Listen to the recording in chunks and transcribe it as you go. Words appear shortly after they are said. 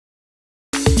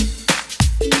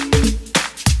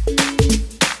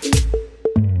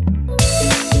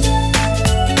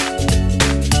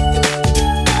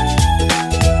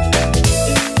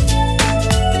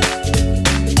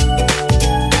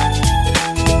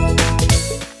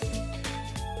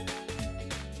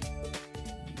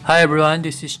Hi everyone,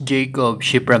 this is Jacob,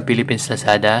 ship from Philippines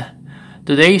Lazada.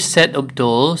 Today's set of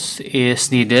tools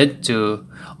is needed to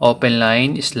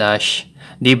Openline slash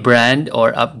debrand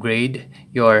or upgrade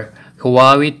your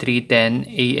Huawei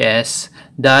 310as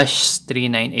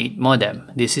 398 modem.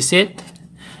 This is it.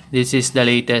 This is the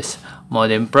latest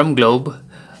modem from Globe,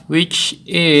 which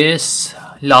is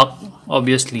locked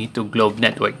obviously to Globe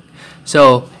network.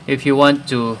 So if you want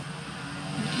to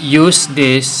use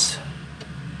this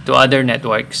to other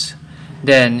networks,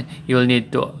 then you'll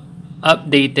need to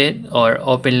update it or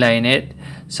openline it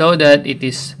so that it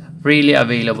is freely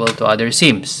available to other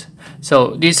SIMs.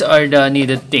 So these are the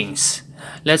needed things.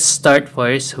 Let's start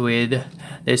first with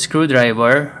the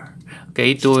screwdriver.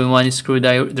 Okay, 2-in-1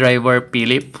 screwdriver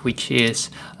Philip, which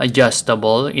is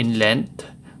adjustable in length.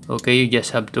 Okay, you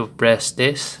just have to press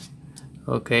this.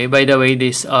 Okay, by the way,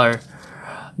 this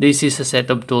is a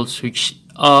set of tools which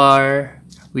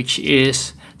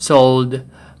is sold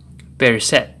per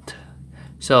set.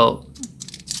 So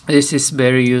this is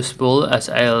very useful, as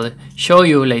I'll show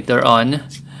you later on.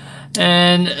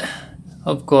 And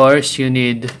of course, you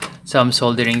need some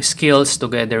soldering skills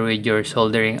together with your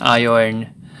soldering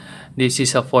iron. This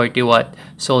is a 40-watt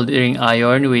soldering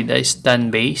iron with a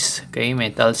stand base, okay,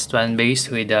 metal stand base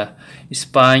with a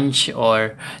sponge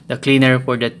or the cleaner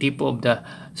for the tip of the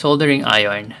soldering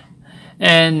iron.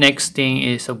 And next thing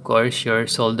is, of course, your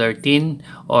solder tin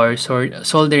or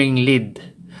soldering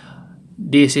lead.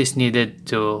 This is needed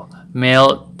to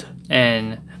melt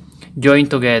and join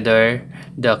together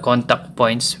the contact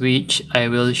points, which I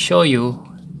will show you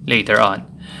later on.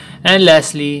 And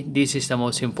lastly, this is the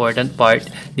most important part.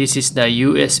 This is the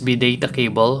USB data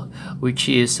cable, which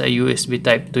is a USB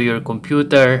type to your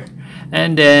computer.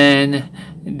 And then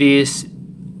this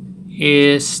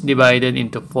is divided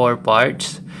into 4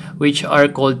 parts, which are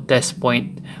called test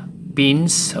point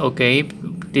pins, okay,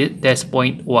 test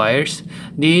point wires.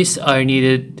 These are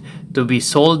needed to be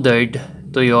soldered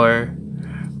to your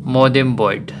modem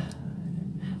board.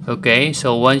 Okay,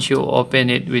 so once you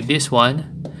open it with this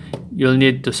one, you'll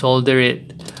need to solder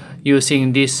it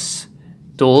using these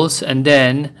tools, and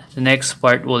then the next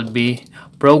part will be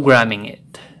programming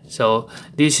it. So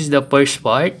this is the first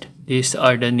part. These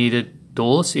are the needed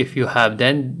tools. If you have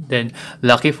them, then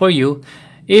lucky for you.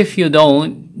 If you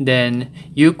don't, then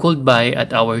you could buy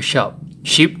at our shop,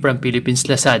 Ship from Philippines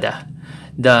Lazada.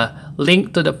 The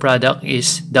link to the product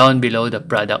is down below the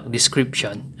product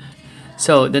description.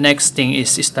 So the next thing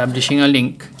is establishing a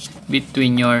link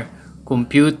between your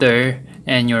computer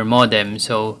and your modem.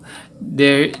 So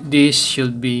this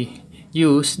should be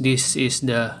used. This is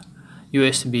the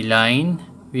USB line,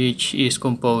 which is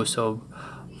composed of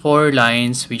 4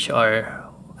 lines, which are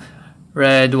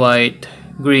red, white,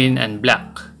 green, and black.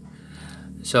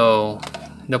 So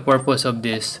the purpose of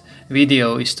this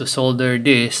video is to solder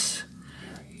this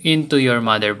into your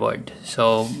motherboard.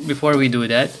 So before we do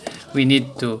that, we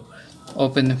need to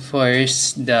open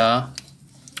first the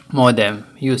modem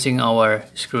using our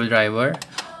screwdriver.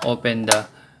 Open the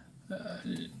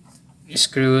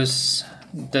screws,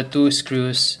 the 2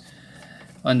 screws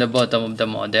on the bottom of the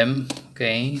modem.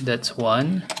 Okay, that's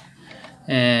 1,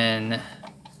 and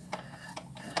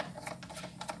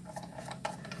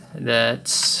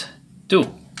that's 2.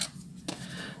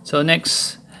 So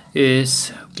next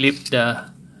is clip the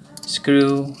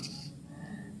screw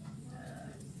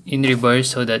in reverse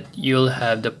so that you'll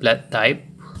have the flat type.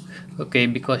 Okay,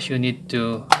 because you need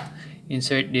to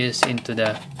insert this into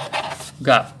the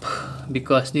gap,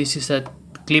 because this is a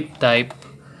clip type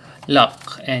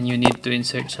lock, and you need to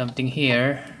insert something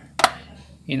here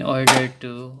in order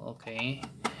to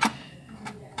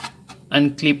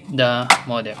unclip the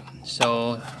modem.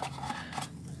 So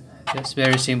that's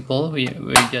very simple.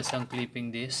 We're just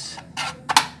unclipping this,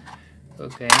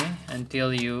 okay,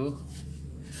 until you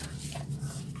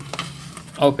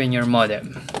open your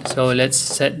modem. So let's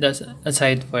set that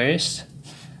aside first,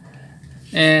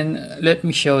 and let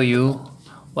me show you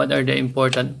what are the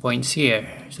important points here.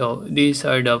 So these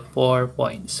are the 4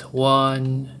 points: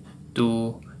 1,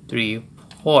 2, 3,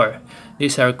 4.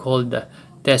 These are called the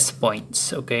test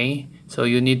points. Okay, so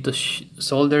you need to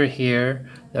solder here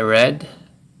the red,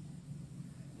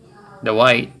 the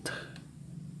white,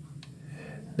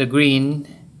 the green,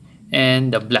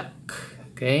 and the black.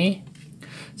 Okay,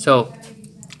 so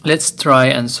let's try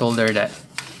and solder that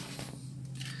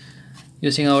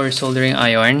using our soldering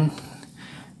iron.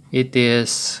 It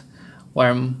is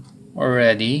warm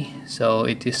already, so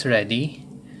it is ready.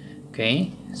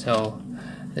 Okay, so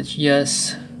let's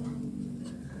just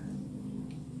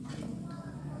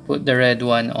put the red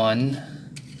one on.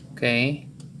 Okay,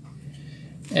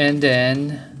 and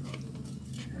then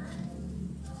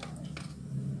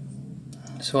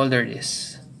solder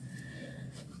this.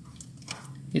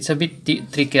 It's a bit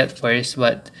tricky at first,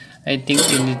 but I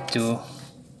think you need to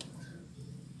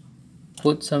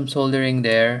put some soldering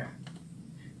there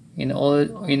in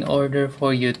order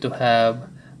for you to have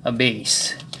a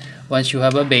base. Once you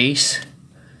have a base,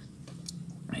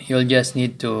 you'll just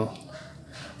need to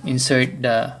insert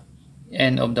the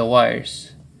end of the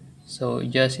wires. So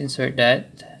just insert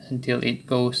that until it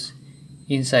goes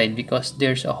inside, because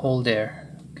there's a hole there.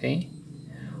 Okay,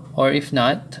 or if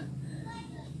not,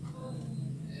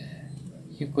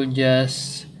 you could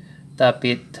just tap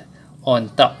it on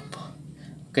top.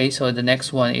 Okay, so the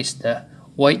next one is the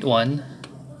white one.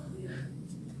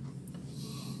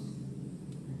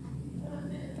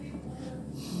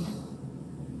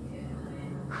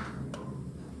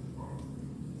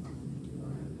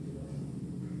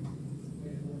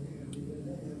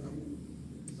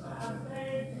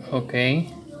 Okay,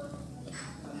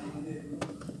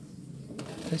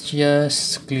 let's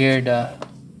just clear the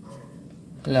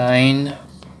line,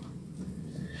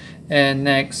 and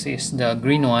next is the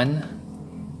green one.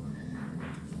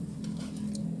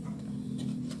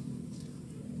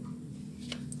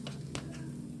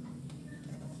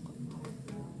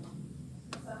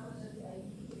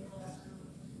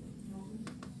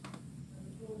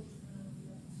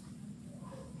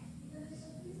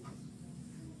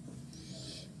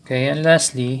 Okay, and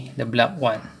lastly, the black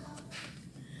one.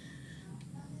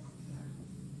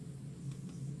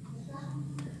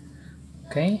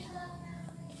 Okay,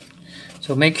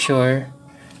 so make sure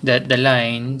that the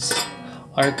lines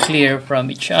are clear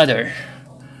from each other.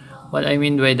 What I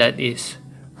mean by that is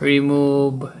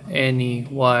remove any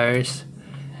wires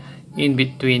in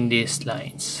between these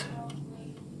lines.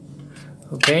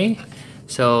 Okay,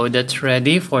 so that's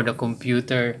ready for the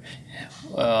computer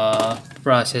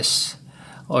process,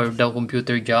 or the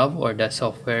computer job, or the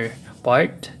software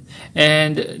part,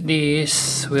 and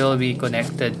this will be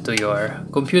connected to your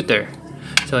computer.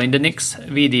 So in the next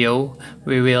video,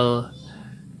 we will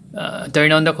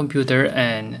turn on the computer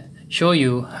and show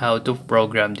you how to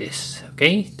program this.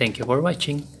 Okay, thank you for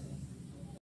watching.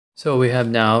 So we have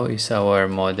now is our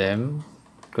modem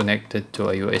connected to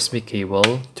a USB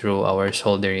cable through our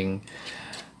soldering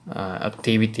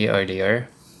activity earlier.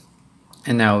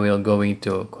 And now we're going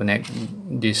to connect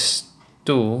this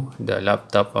to the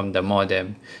laptop from the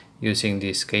modem using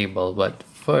this cable. But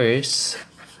first,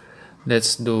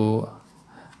 let's do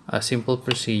a simple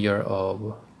procedure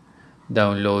of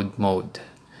download mode.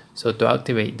 So to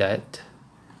activate that,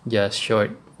 just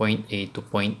short point A to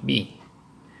point B.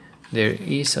 There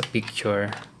is a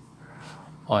picture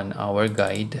on our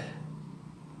guide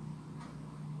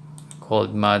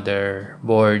called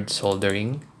motherboard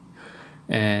soldering,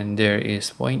 and there is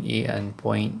point A and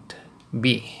point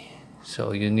B.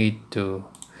 So you need to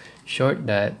short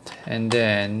that and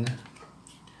then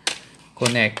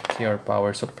connect your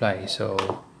power supply. So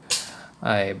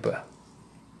I've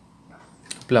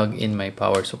plugged in my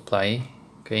power supply.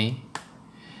 Okay,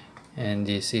 and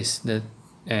this is the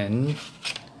end.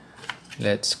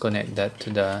 Let's connect that to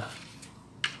the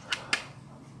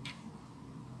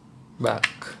back,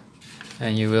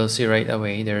 and you will see right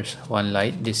away there's one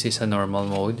light. This is a normal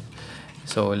mode,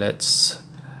 so let's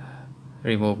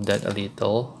remove that a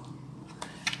little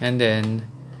and then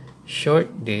short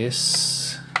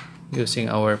this using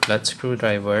our flat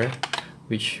screwdriver,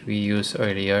 which we used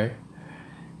earlier.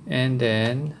 And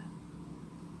then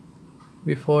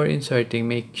before inserting,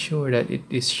 make sure that it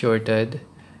is shorted,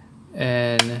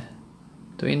 and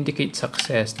to indicate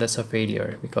success, that's a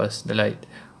failure because the light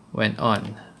went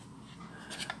on.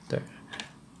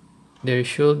 There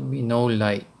should be no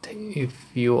light if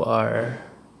you are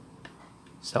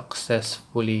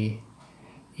successfully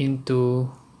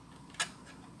into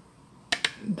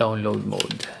download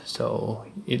mode. So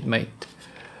it might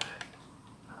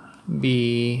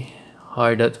be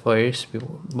hard at first,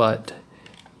 but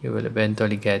you will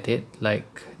eventually get it.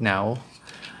 Like now,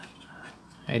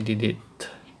 I did it.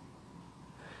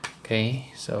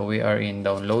 Okay, so we are in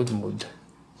download mode.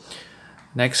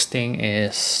 Next thing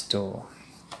is to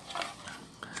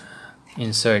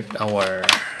insert our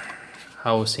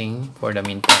housing for the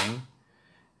meantime,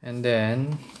 and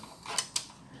then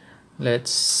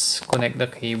let's connect the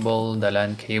cable, the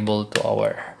LAN cable, to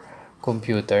our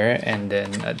computer and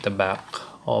then at the back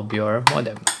of your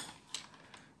modem.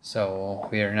 So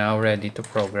we are now ready to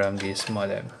program this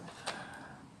modem.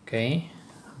 Okay,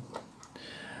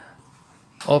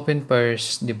 open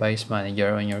first device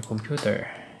manager on your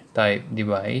computer. Type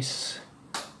device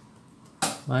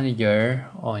manager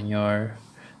on your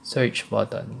search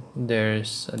button.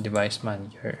 There's a device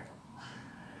manager,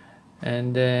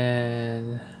 and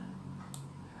then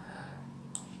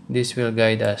This will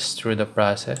guide us through the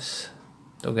process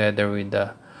together with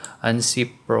the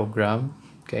unzip program.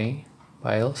 Okay,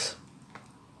 files.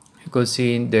 You could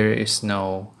see there is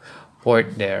no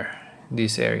port there,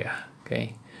 this area.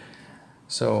 Okay,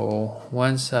 so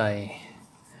once I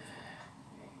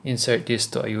insert this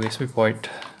to a USB port,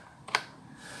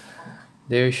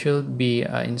 there should be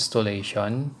an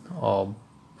installation of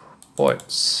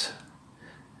ports.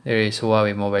 There is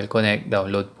Huawei Mobile Connect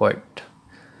download port.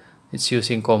 It's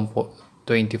using COM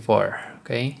 24.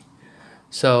 Okay,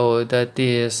 so that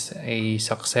is a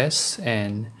success,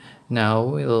 and now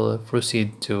we'll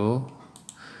proceed to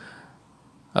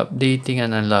updating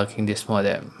and unlocking this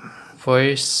modem.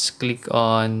 First, click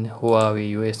on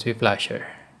Huawei USB flasher.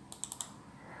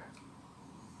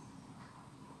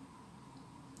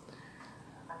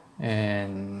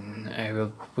 And I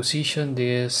will position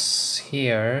this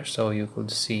here so you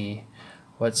could see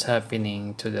what's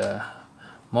happening to the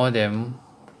modem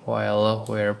while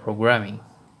we're programming.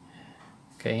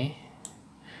 Okay,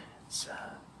 so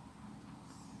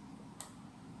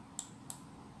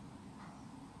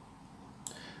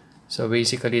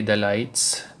basically the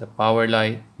lights, the power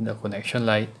light, the connection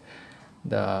light,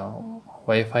 the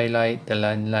Wi-Fi light, the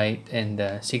LAN light, and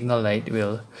the signal light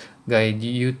will guide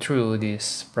you through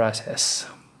this process.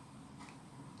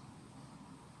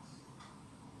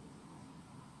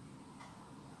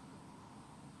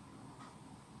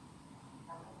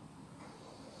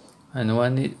 And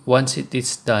once it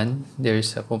is done,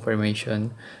 there's a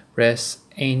confirmation. Press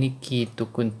any key to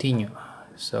continue.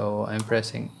 So I'm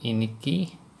pressing any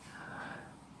key.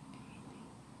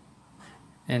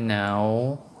 And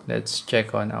now let's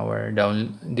check on our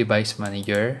device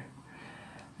manager.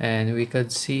 And we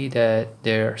could see that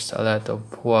there's a lot of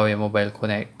Huawei Mobile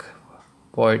Connect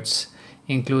ports,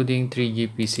 including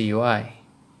 3G PCUI.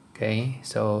 Okay,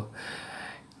 so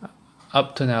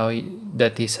up to now,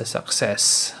 that is a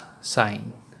success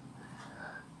sign.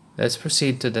 Let's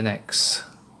proceed to the next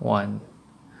one.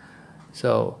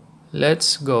 So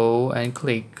let's go and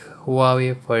click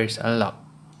Huawei First Unlock.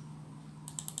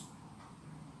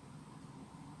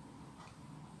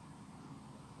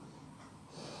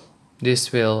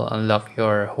 This will unlock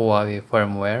your Huawei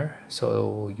firmware,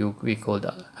 so we could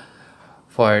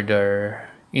further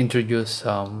introduce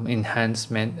some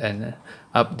enhancement and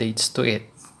updates to it.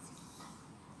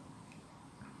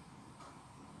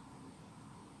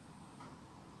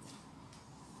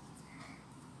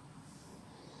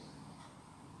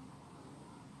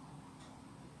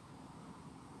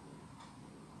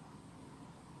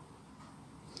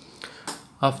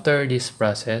 After this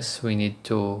process, we need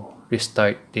to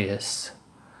restart this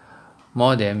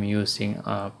modem using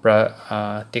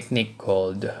a technique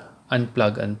called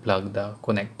unplug the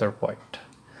connector port.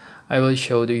 I will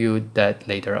show you that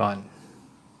later on.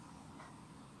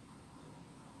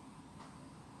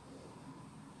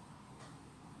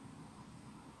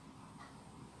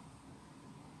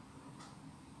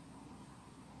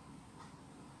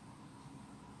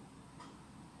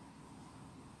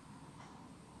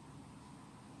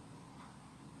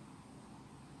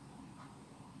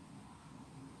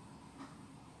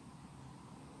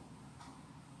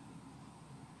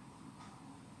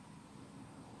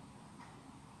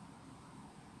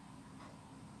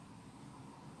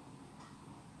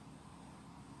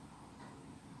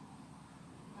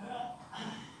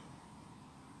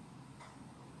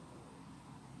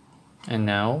 And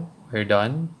now we're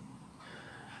done.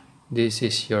 This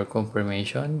is your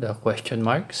confirmation, the question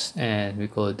marks, and we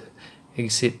could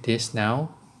exit this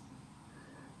now.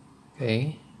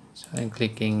 Okay, so I'm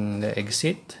clicking the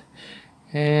exit,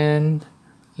 and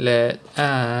let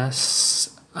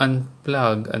us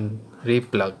unplug and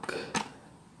replug.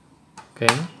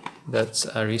 Okay, that's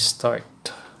a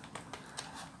restart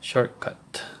shortcut.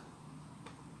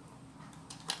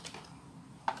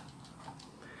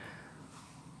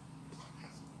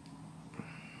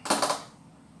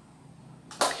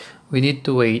 We need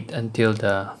to wait until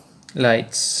the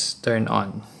lights turn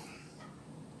on.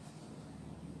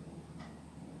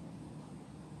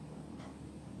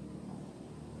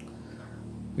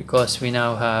 Because we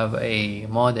now have a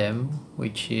modem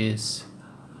which is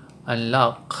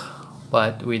unlocked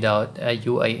but without a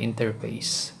UI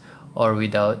interface or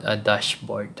without a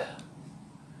dashboard.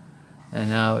 And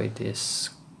now it is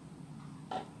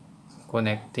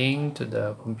connecting to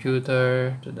the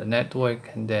computer, to the network,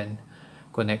 and then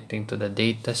connecting to the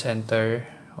data center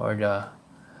or the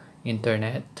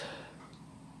internet.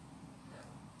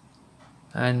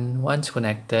 And once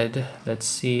connected, let's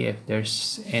see if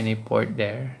there's any port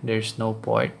there. There's no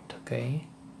port. Okay,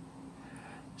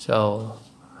 so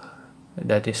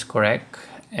that is correct.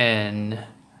 And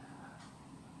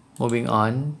moving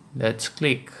on, let's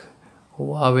click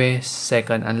Huawei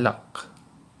second unlock.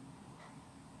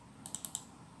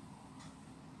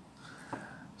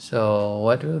 So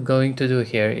what we're going to do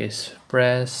here is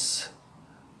press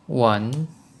 1.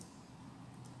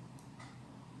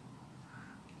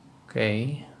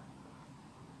 Okay.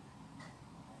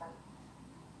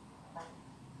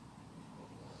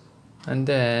 And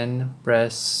then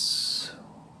press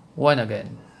 1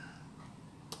 again.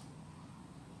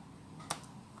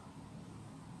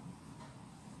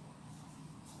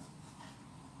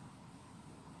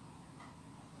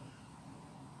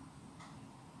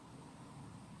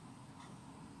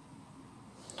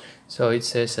 So it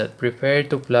says that prepare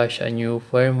to flash a new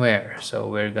firmware. So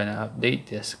we're gonna update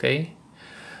this, okay?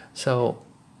 So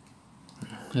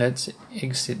let's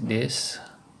exit this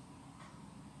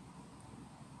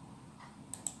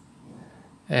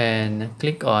and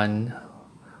click on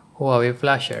Huawei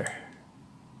Flasher.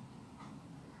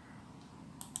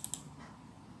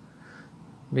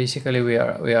 Basically we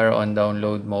are on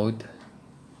download mode,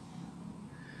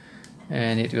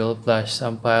 and it will flash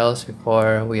some files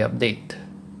before we update.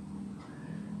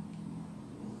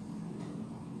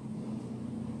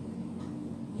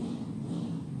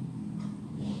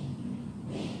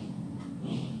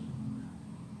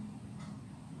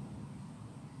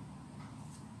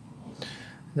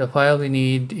 The file we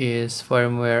need is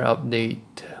firmware update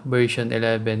version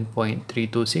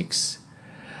 11.326,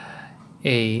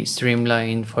 a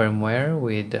streamlined firmware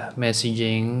with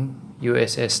messaging,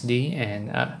 USSD, and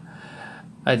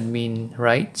admin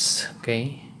rights,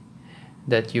 okay,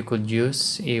 that you could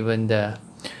use, even the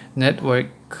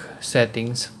network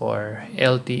settings for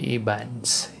LTE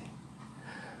bands.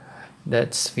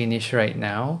 That's finished right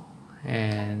now,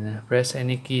 and press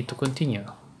any key to continue.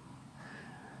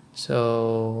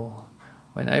 So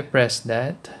when I press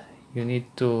that, you need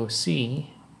to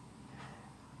see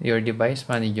your device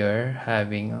manager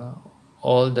having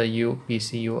all the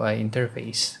PC UI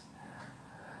interface.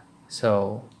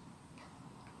 So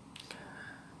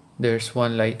there's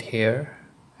one light here,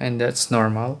 and that's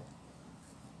normal.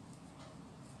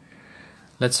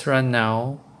 Let's run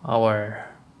now our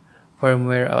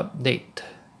firmware update.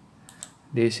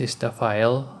 This is the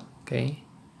file, okay,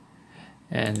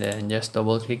 and then just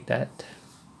double click that.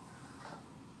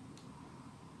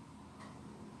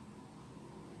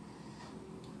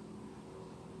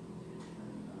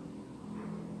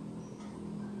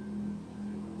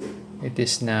 It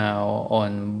is now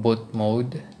on boot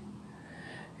mode.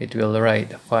 It will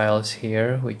write files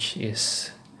here, which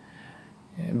is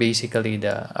basically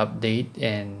the update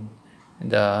and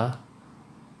the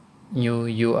new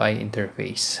UI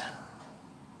interface.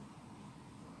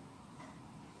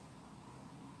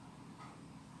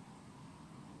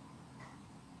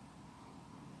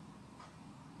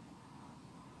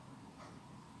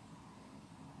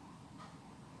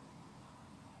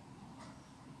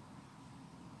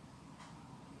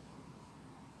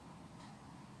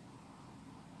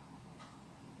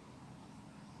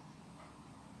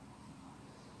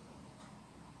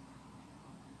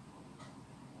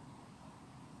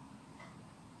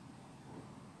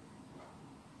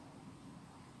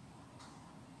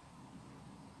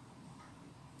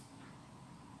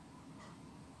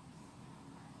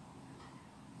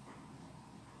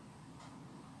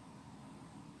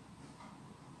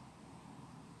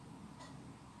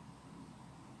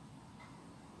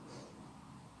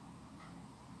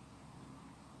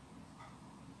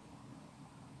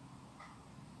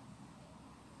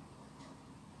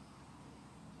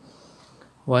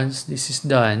 Once this is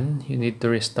done, you need to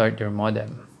restart your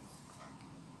modem.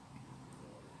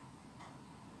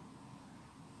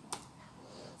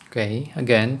 Okay,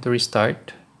 again, to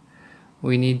restart,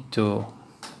 we need to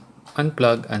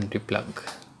unplug and replug.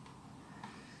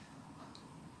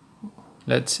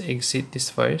 Let's exit this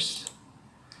first,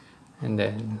 and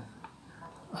then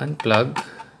unplug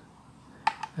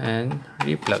and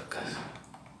replug.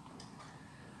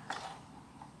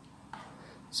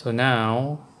 So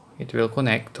now it will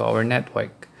connect to our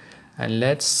network, and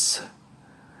let's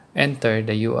enter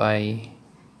the UI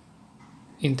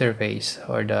interface,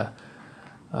 or the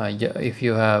if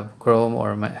you have Chrome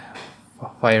or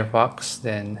Firefox,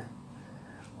 then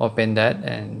open that,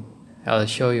 and I'll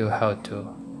show you how to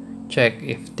check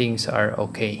if things are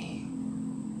okay.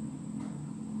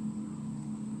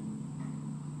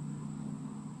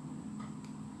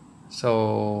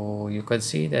 So you can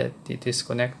see that it is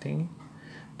connecting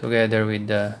together with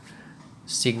the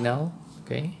signal.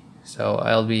 Okay, so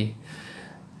I'll be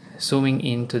zooming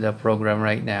into the program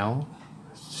right now,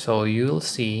 so you'll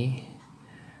see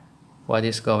what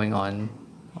is going on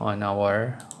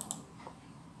our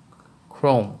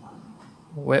Chrome.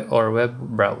 web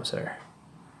browser.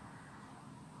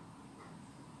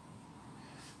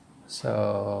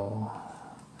 So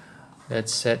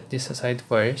let's set this aside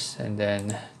first and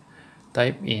then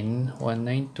type in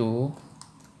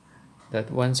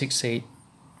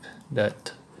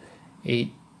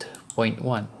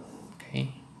 192.168.8.1.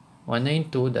 Okay,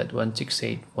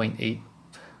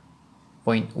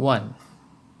 192.168.8.1.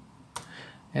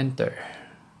 Enter.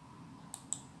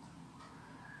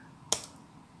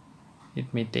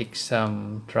 It may take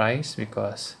some tries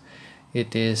because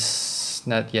it is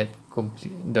not yet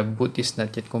complete. The boot is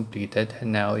not yet completed,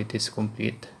 and now it is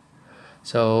complete.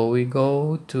 So we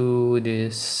go to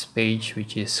this page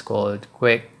which is called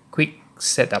quick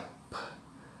setup.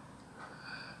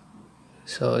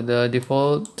 So the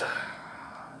default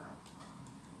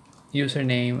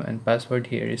username and password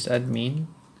here is admin,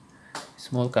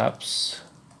 small caps,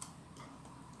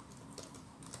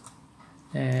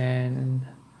 and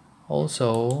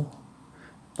also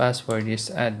password is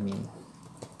admin.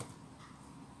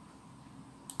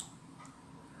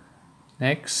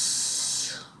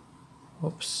 Next,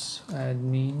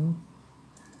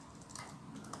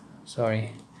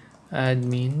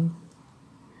 admin,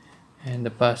 and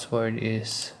the password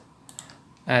is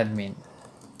admin.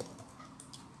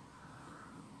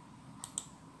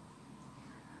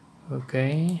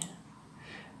 Okay,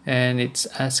 and it's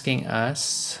asking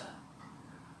us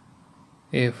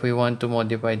if we want to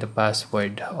modify the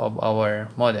password of our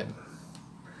modem.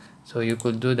 So you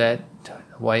could do that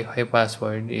Wi-Fi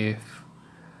password if,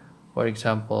 for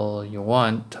example, you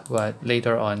want, but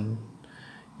later on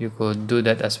you could do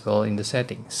that as well in the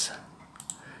settings.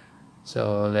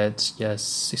 So let's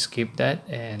just skip that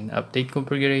and update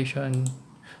configuration,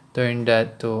 turn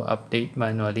that to update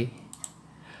manually,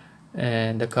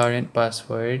 and the current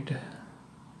password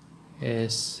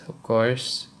is of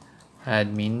course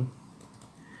admin.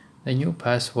 The new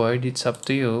password, it's up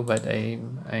to you, but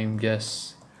I'm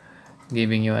just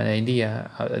giving you an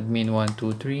idea.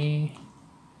 Admin123,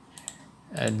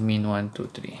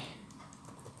 admin123.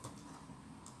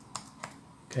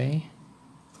 Okay,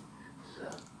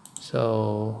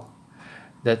 so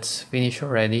that's finished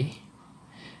already,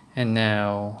 and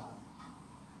now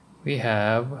we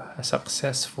have a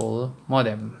successful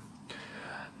modem.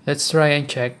 Let's try and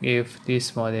check if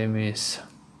this modem is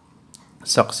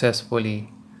successfully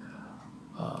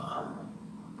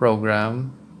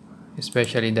programmed,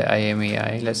 especially the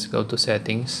IMEI. Let's go to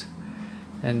settings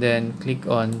and then click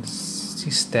on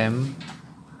system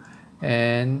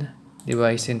and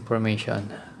device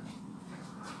information.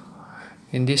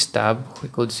 In this tab, we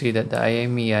could see that the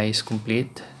IMEI is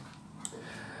complete.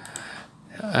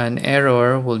 An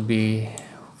error will be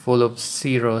full of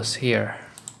zeros here.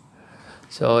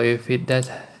 So if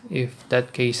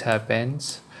that case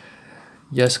happens,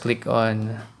 just click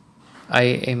on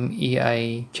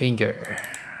IMEI changer.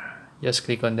 Just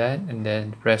click on that and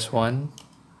then press 1.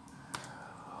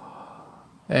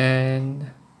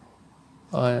 And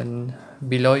on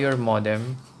below your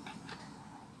modem,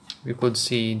 we could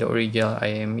see the original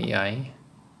IMEI.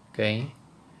 Okay,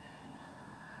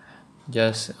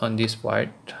 just on this part,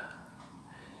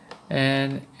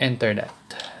 and enter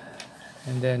that,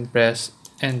 and then press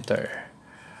enter.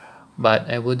 But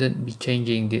I wouldn't be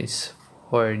changing this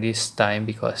for this time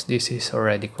because this is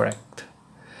already correct.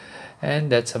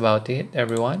 And that's about it,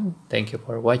 everyone. Thank you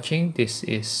for watching. This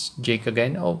is Jake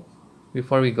again. Oh,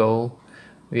 before we go,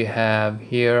 we have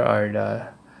here are the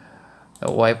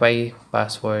Wi-Fi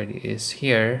password is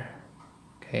here.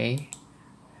 Okay,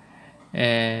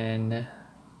 and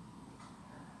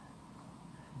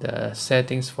the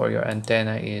settings for your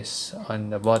antenna is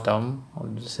on the bottom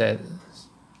of the set,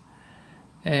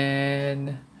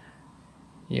 and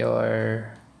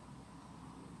your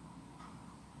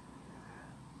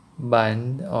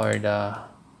band or the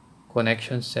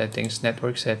connection settings,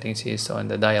 network settings, is on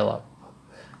the dial-up.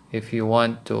 If you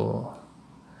want to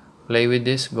play with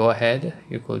this, go ahead.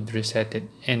 You could reset it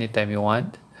anytime you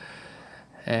want.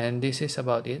 And this is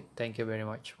about it. Thank you very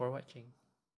much for watching.